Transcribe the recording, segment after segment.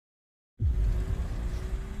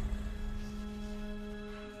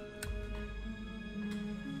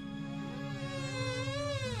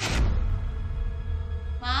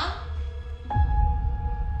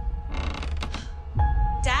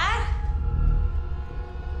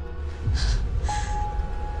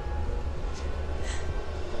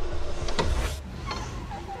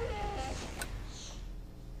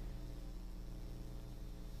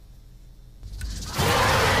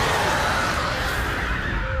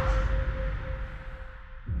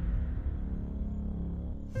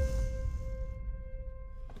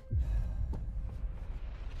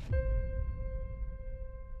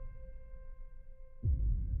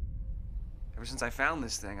Ever since I found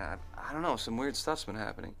this thing, I don't know, some weird stuff's been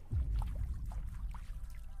happening.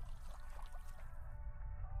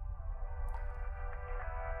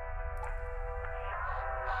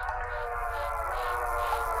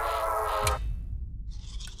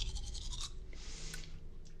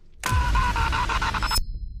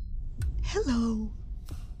 Hello.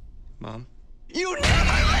 Mom? You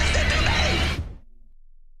never listen to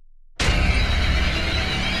me!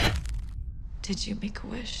 Did you make a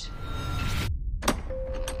wish?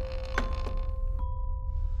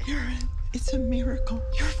 Aaron, it's a miracle.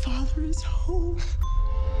 Your father is home.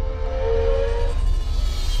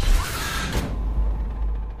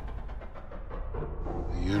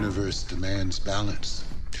 The universe demands balance.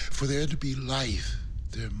 For there to be life,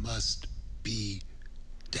 there must be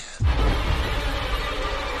death.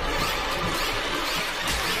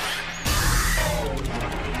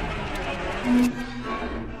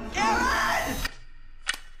 Aaron!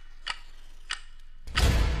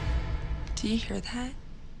 Do you hear that?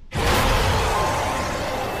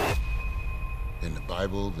 In the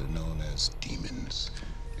Bible, they're known as demons.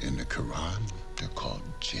 In the Quran, they're called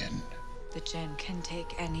jinn. The jinn can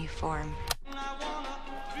take any form.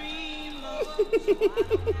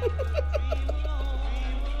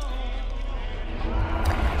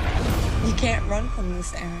 You can't run from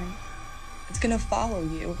this, Aaron. It's gonna follow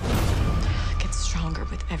you. It gets stronger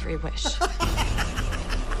with every wish.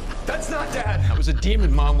 That's not Dad! That was a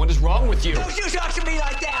demon, Mom. What is wrong with you? Don't you talk to me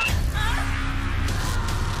like that!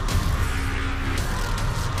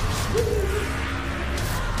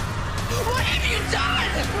 What have you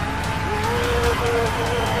done?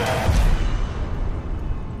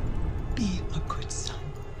 Be a good son.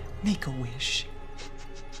 Make a wish.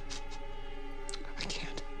 I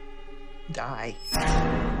can't. Die.